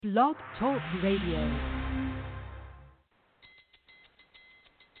Blog Talk Radio.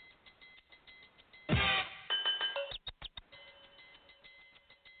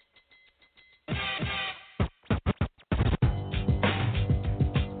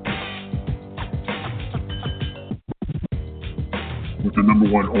 With the number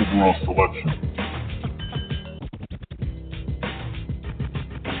one overall selection.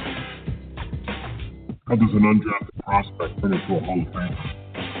 How does an undrafted prospect turn into a Hall of Famer?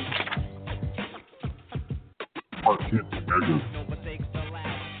 Heart can't be measured.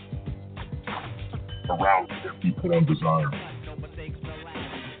 Around can't be put on desire.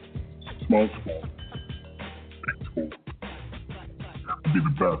 Small school, big school. You have to be the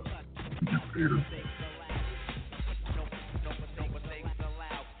best to get paid.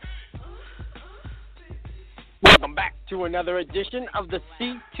 Welcome back to another edition of the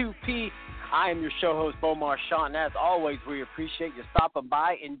C2P. I am your show host, Bo Marchionte, and as always, we appreciate you stopping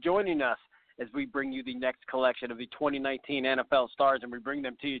by and joining us as we bring you the next collection of the 2019 NFL stars, and we bring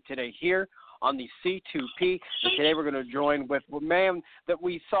them to you today here on the C2P. And today we're going to join with a man that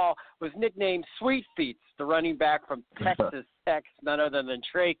we saw was nicknamed Sweet Feet, the running back from Texas Tech, none other than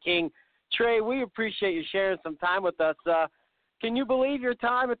Tre King. Tre, we appreciate you sharing some time with us. Can you believe your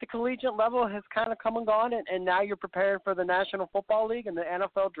time at the collegiate level has kind of come and gone, and now you're preparing for the National Football League and the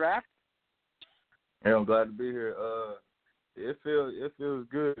NFL Draft? Yeah, I'm glad to be here. It feels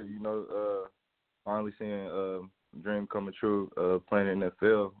good, finally seeing dream coming true, playing in the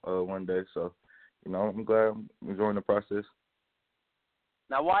NFL one day. So, I'm glad I'm enjoying the process.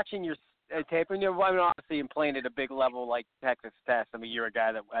 Now, watching your tape, and obviously in playing at a big level like Texas Tech, you're a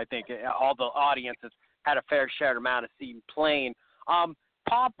guy that I think all the audiences had a fair share amount of seeing playing.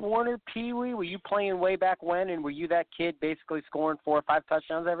 Pop Warner, Pee Wee, were you playing way back when, and were you that kid basically scoring 4 or 5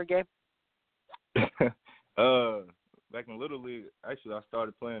 touchdowns every game? Back in Little League, actually, I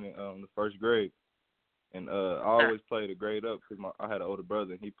started playing in the first grade, and I always played a grade up because I had an older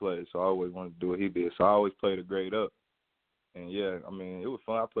brother and he played, so I always wanted to do what he did. So I always played a grade up, and yeah, it was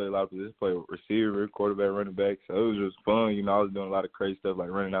fun. I played a lot of positions, played receiver, quarterback, running back, so it was just fun. I was doing a lot of crazy stuff like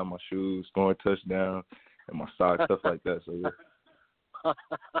running out my shoes, scoring touchdowns, and my socks, stuff like that. So yeah.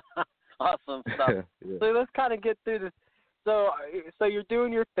 Awesome stuff. Yeah. So let's kind of get through this. So you're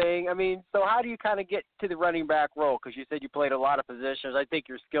doing your thing. So how do you kind of get to the running back role? Because you said you played a lot of positions. I think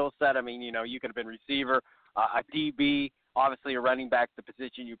your skill set, you could have been receiver, a DB, obviously a running back, the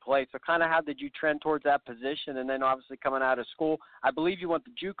position you play. So kind of how did you trend towards that position? And then obviously coming out of school, I believe you went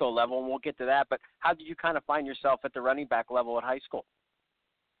to JUCO level, and we'll get to that. But how did you kind of find yourself at the running back level at high school?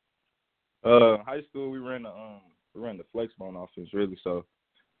 High school, we ran the flex bone offense, really. So,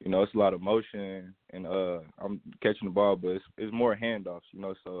 it's a lot of motion, and I'm catching the ball, but it's more handoffs,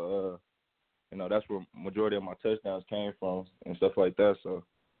 So, that's where majority of my touchdowns came from and stuff like that. So,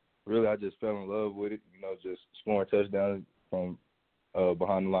 really, I just fell in love with it, just scoring touchdowns from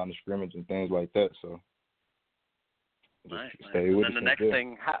behind the line of scrimmage and things like that. So, nice. And then the next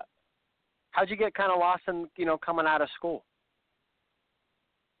thing, how'd you get kind of lost in, coming out of school?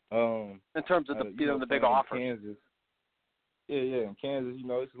 In terms of the big offers. Kansas. Yeah, in Kansas,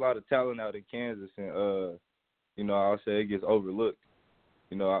 it's a lot of talent out in Kansas, and I'll say it gets overlooked,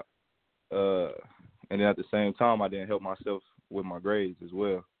 and then at the same time, I didn't help myself with my grades as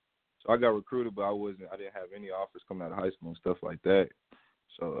well. So I got recruited, but I didn't have any offers coming out of high school and stuff like that.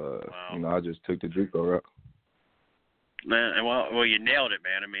 So wow. I just took the JUCO route. Man, well, you nailed it,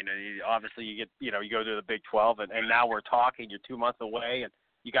 man. Obviously you get, you go to the Big 12, and now we're talking. You're 2 months away, and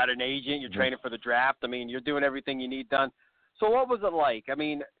you got an agent. You're training for the draft. You're doing everything you need done. So what was it like?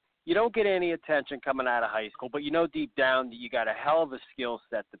 You don't get any attention coming out of high school, but deep down that you got a hell of a skill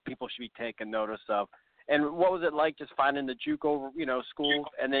set that people should be taking notice of. And what was it like just finding the JUCO, school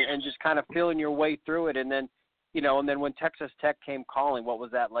and just kind of feeling your way through it? And then, and then when Texas Tech came calling, what was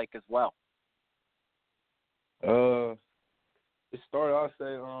that like as well? It started, I'll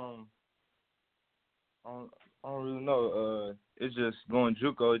say, I don't really know. It's just going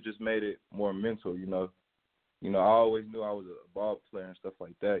JUCO, it just made it more mental, I always knew I was a ball player and stuff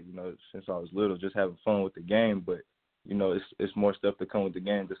like that, since I was little, just having fun with the game. But, it's more stuff to come with the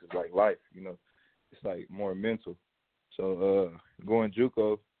game. This is like life, It's like more mental. So going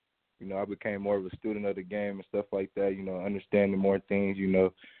JUCO, I became more of a student of the game and stuff like that, understanding more things,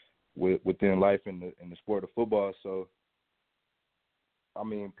 within life in the sport of football. So,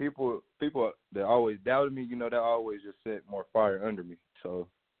 people that always doubted me, that always just set more fire under me. So,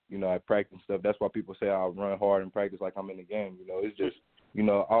 I practice stuff. That's why people say I run hard and practice like I'm in the game. It's just, I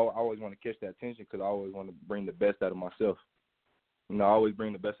always want to catch that attention because I always want to bring the best out of myself. I always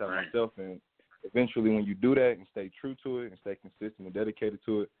bring the best out of myself. And eventually when you do that and stay true to it and stay consistent and dedicated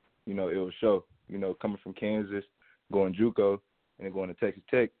to it, it will show. Coming from Kansas, going JUCO, and then going to Texas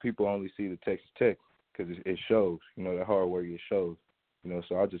Tech, people only see the Texas Tech because it shows. The hard work, it shows.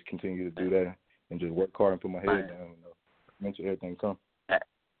 So I'll just continue to do that and just work hard and put my head down. Eventually everything comes.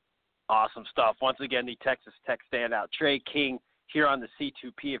 Awesome stuff. Once again, the Texas Tech standout, Tre King, here on the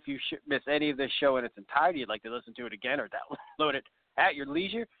C2P. If you miss any of this show in its entirety, you'd like to listen to it again or download it at your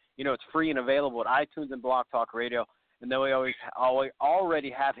leisure, it's free and available at iTunes and Blog Talk Radio. And then we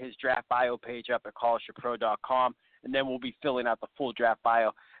already have his draft bio page up at college2pro.com, and then we'll be filling out the full draft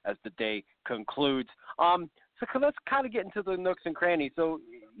bio as the day concludes. So let's kind of get into the nooks and crannies. So,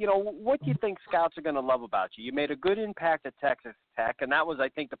 what do you think scouts are going to love about you? You made a good impact at Texas Tech, and that was, I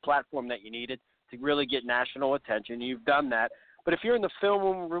think, the platform that you needed to really get national attention. You've done that. But if you're in the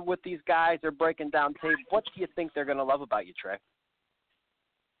film room with these guys, they're breaking down tape, what do you think they're going to love about you, Tre?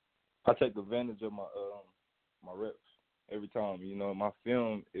 I take advantage of my reps every time. My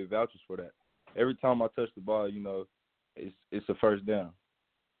film, it vouches for that. Every time I touch the ball, it's a first down.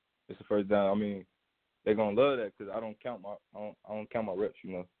 It's a first down. I mean, they're gonna love that because I don't count my reps.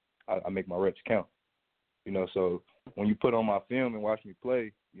 I make my reps count. So when you put on my film and watch me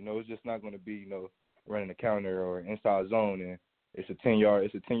play, it's just not gonna be running a counter or inside zone and it's a 10-yard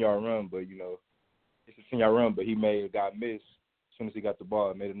run, but it's a 10-yard run, but he made a guy miss as soon as he got the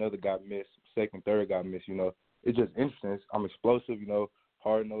ball. Made another guy miss, second, third guy miss. It's just interesting. I'm explosive.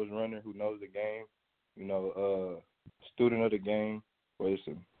 Hard-nosed runner who knows the game. Student of the game, whether it's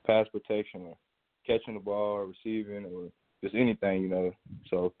a pass protection or catching the ball or receiving or just anything,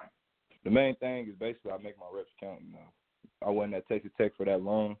 So the main thing is basically I make my reps count, I wasn't at Texas Tech for that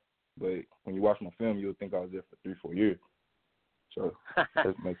long, but when you watch my film, you would think I was there for 3-4 years. So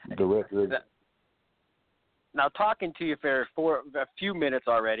that makes the reps really. Now, talking to you for a few minutes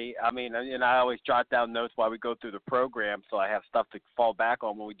already, I mean, and I always jot down notes while we go through the program so I have stuff to fall back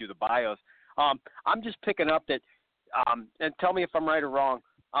on when we do the bios. I'm just picking up that, and tell me if I'm right or wrong,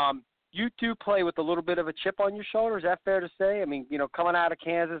 you do play with a little bit of a chip on your shoulder. Is that fair to say? I mean, coming out of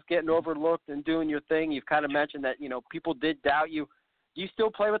Kansas, getting overlooked and doing your thing, you've kind of mentioned that, people did doubt you. Do you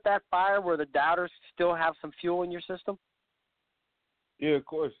still play with that fire where the doubters still have some fuel in your system? Yeah, of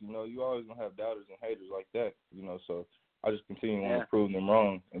course. You always going to have doubters and haters like that, so I just continue to prove them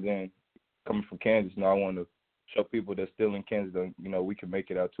wrong. And then coming from Kansas, I want to show people that's still in Kansas that, we can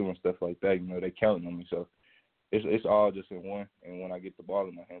make it out too and stuff like that. They counting on me. So it's all just in one. And when I get the ball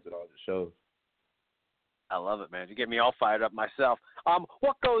in my hands, it all just shows. I love it, man. You get me all fired up myself.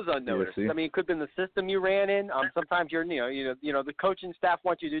 What goes unnoticed? Yeah, I mean, it could have been the system you ran in. Sometimes you're, the coaching staff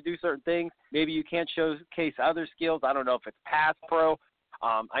wants you to do certain things. Maybe you can't showcase other skills. I don't know if it's pass pro.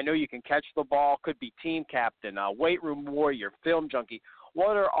 I know you can catch the ball. Could be team captain, weight room warrior, film junkie.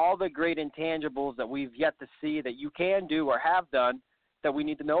 What are all the great intangibles that we've yet to see that you can do or have done that we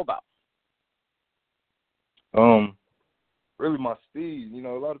need to know about? Really my speed. A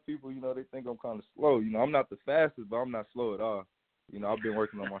lot of people, they think I'm kind of slow. I'm not the fastest, but I'm not slow at all. I've been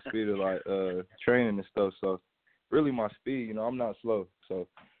working on my speed a lot, training and stuff. So really my speed, I'm not slow. So,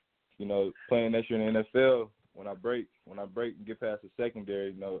 playing next year in the NFL, when I break and get past the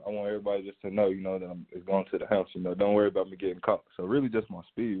secondary, I want everybody just to know, that it's going to the house. Don't worry about me getting caught. So really just my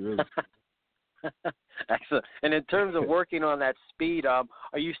speed, really. Excellent. And in terms of working on that speed, are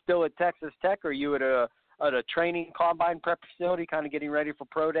you still at Texas Tech, or are you at a training combine prep facility kind of getting ready for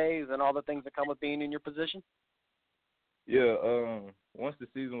pro days and all the things that come with being in your position? Yeah, once the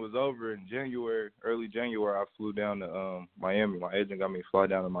season was over in early January, I flew down to Miami. My agent got me to fly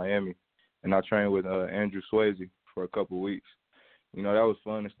down to Miami, and I trained with Andrew Swayze for a couple of weeks. That was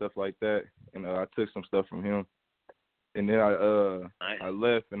fun and stuff like that, and I took some stuff from him. And then I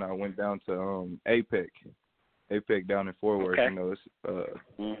left and I went down to APEC down in Fort Worth. Okay.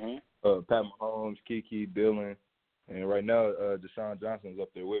 It's Pat Mahomes, Kiki, Dillon, and right now Deshaun Johnson's up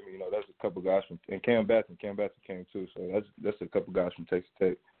there with me. That's a couple guys and Cam Batson came too. So that's a couple guys from Texas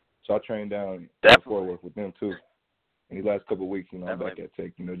Tech. So I trained down in Fort Worth with them too. And these last couple of weeks, I'm back at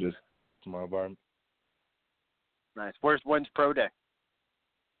Tech. Just to my environment. Nice. When's pro day?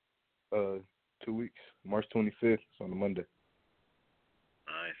 2 weeks. March 25th. It's on a Monday.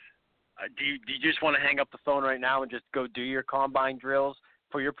 Nice. Do you just want to hang up the phone right now and just go do your combine drills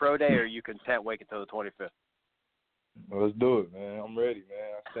for your pro day, or are you content waiting until the 25th? Well, let's do it, man. I'm ready,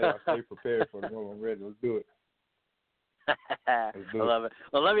 man. I stay prepared for the moment. I'm ready. Let's do it. I love it.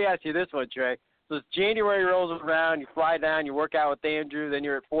 Well, let me ask you this one, Tre. So as January rolls around, you fly down, you work out with Andrew, then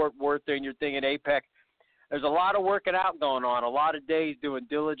you're at Fort Worth, then you're thinking APEC. There's a lot of working out going on, a lot of days doing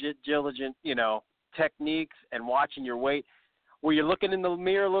diligent, techniques and watching your weight. Were you looking in the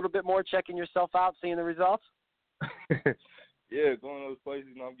mirror a little bit more, checking yourself out, seeing the results? Yeah, going to those places,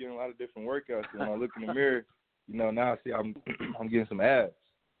 I'm getting a lot of different workouts. When I look in the mirror, now I see I'm getting some abs.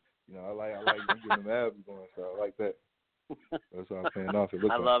 I like getting them abs going, so I like that. That's how I'm paying off.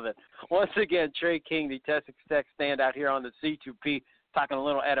 I love it. Once again, Tre King, the Texas Tech standout here on the C2P, talking a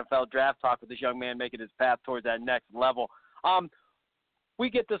little NFL draft talk with this young man making his path towards that next level. We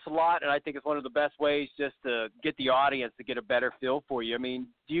get this a lot, and I think it's one of the best ways just to get the audience to get a better feel for you. I mean,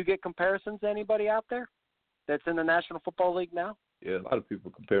 do you get comparisons to anybody out there that's in the National Football League now? Yeah, a lot of people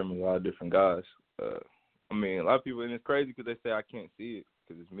compare me to a lot of different guys. A lot of people, and it's crazy because they say I can't see it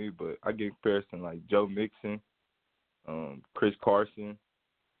because it's me, but I get comparison like Joe Mixon, Chris Carson,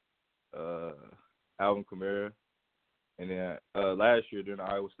 Alvin Kamara, and then last year during the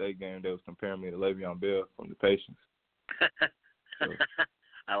Iowa State game, they was comparing me to Le'Veon Bell from the Patience. So,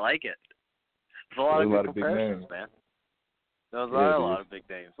 I like it. There's a lot of good comparisons, man. Those are a lot of big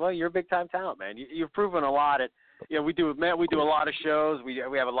names. Well, you're a big-time talent, man. You've proven a lot. We do a lot of shows. We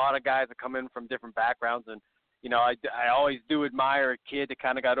have a lot of guys that come in from different backgrounds, and I always do admire a kid that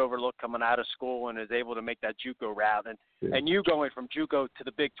kind of got overlooked coming out of school and is able to make that JUCO route. And you going from JUCO to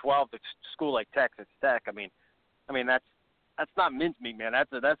the Big 12 to school like Texas Tech. I mean that's not mincemeat, man.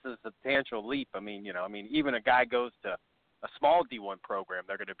 That's a substantial leap. Even a guy goes to a small D1 program,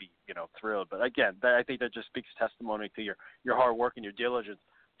 they're going to be thrilled. But again, I think that just speaks testimony to your hard work and your diligence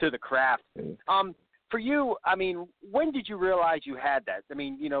to the craft. For you, when did you realize you had that?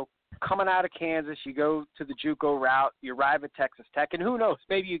 Coming out of Kansas, you go to the JUCO route, you arrive at Texas Tech, and who knows,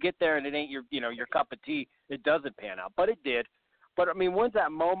 maybe you get there and it ain't your cup of tea. It doesn't pan out, but it did. But when's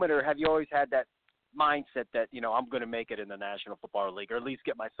that moment, or have you always had that mindset that I'm going to make it in the National Football League, or at least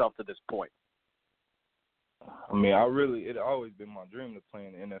get myself to this point? It always been my dream to play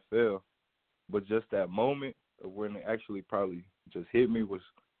in the NFL, but just that moment of when it actually probably just hit me was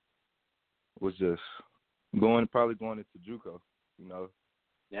just going into JUCO,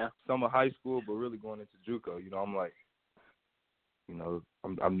 Yeah. Some of high school, but really going into JUCO. I'm like,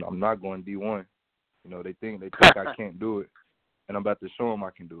 I'm not going D1. They think I can't do it, and I'm about to show them I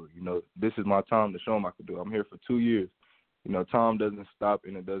can do it. This is my time to show them I can do it. I'm here for 2 years. Time doesn't stop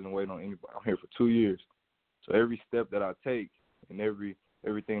and it doesn't wait on anybody. I'm here for 2 years. So every step that I take and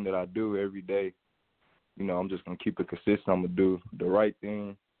everything that I do every day, I'm just going to keep it consistent. I'm going to do the right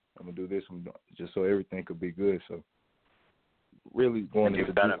thing. I'm going to do this just so everything could be good. So really going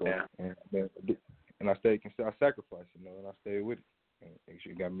into JUCO, and I sacrifice, and I stayed with it. And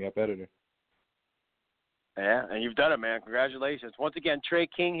actually got me up out of there. Yeah, and you've done it, man. Congratulations. Once again, Tre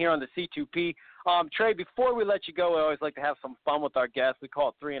King here on the C2P. Tre, before we let you go, we always like to have some fun with our guests. We call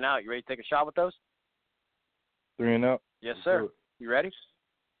it 3 and Out. You ready to take a shot with those? 3 and Out? Yes, sir. You ready?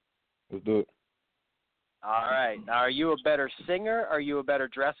 Let's do it. All right. Now, are you a better singer or are you a better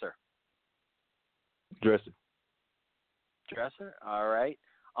dresser? Dresser. Dresser? All right.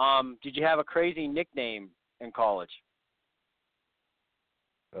 Did you have a crazy nickname in college?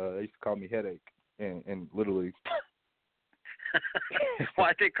 They used to call me Headache, and literally.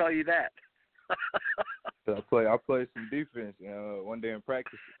 Why'd they call you that? So I played some defense, and one day in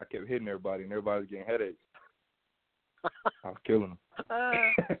practice, I kept hitting everybody, and everybody was getting headaches. I was killing them.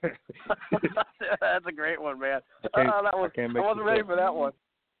 That's a great one, man. I wasn't ready for that one.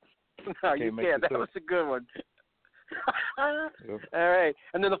 No, you can't. That was a good one. Yep. All right.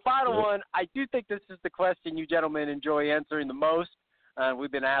 And then the final one, I do think this is the question you gentlemen enjoy answering the most.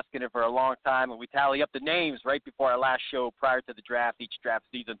 We've been asking it for a long time, and we tally up the names right before our last show prior to the draft, each draft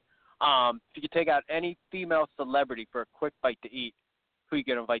season. If you could take out any female celebrity for a quick bite to eat, who are you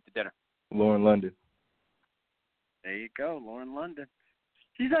going to invite to dinner? Lauren London. There you go, Lauren London.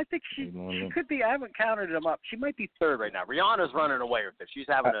 I think she could be. I haven't counted them up. She might be third right now. Rihanna's running away with it. She's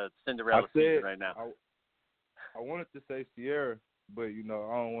having a Cinderella season right now. I wanted to say Sierra, but I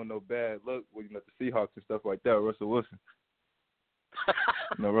don't want no bad luck with the Seahawks and stuff like that. Russell Wilson.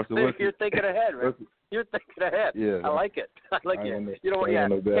 Russell Wilson. You're thinking ahead, right? You're thinking ahead. Yeah. I like it.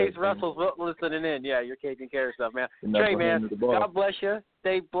 In case Russell's listening in, you're taking care of stuff, man. Tre, man, God bless you.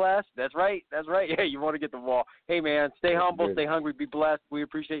 Stay blessed. That's right. Yeah, you want to get the ball. Hey, man, stay humble, stay hungry, be blessed. We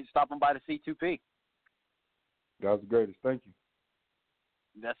appreciate you stopping by the C2P. God's the greatest. Thank you.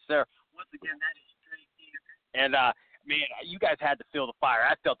 Yes, sir. Once again, that is Tre King. And, man, you guys had to feel the fire.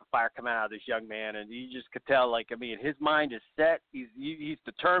 I felt the fire coming out of this young man, and you just could tell, his mind is set. He's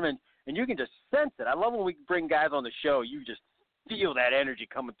determined, and you can just sense it. I love when we bring guys on the show. You just feel that energy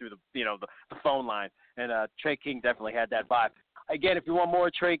coming through the phone line, and Tre King definitely had that vibe. Again, if you want more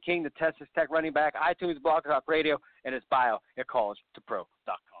Tre King, the Texas Tech running back, iTunes, Blog Talk Radio, and his bio at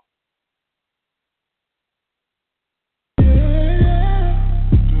college2pro.com.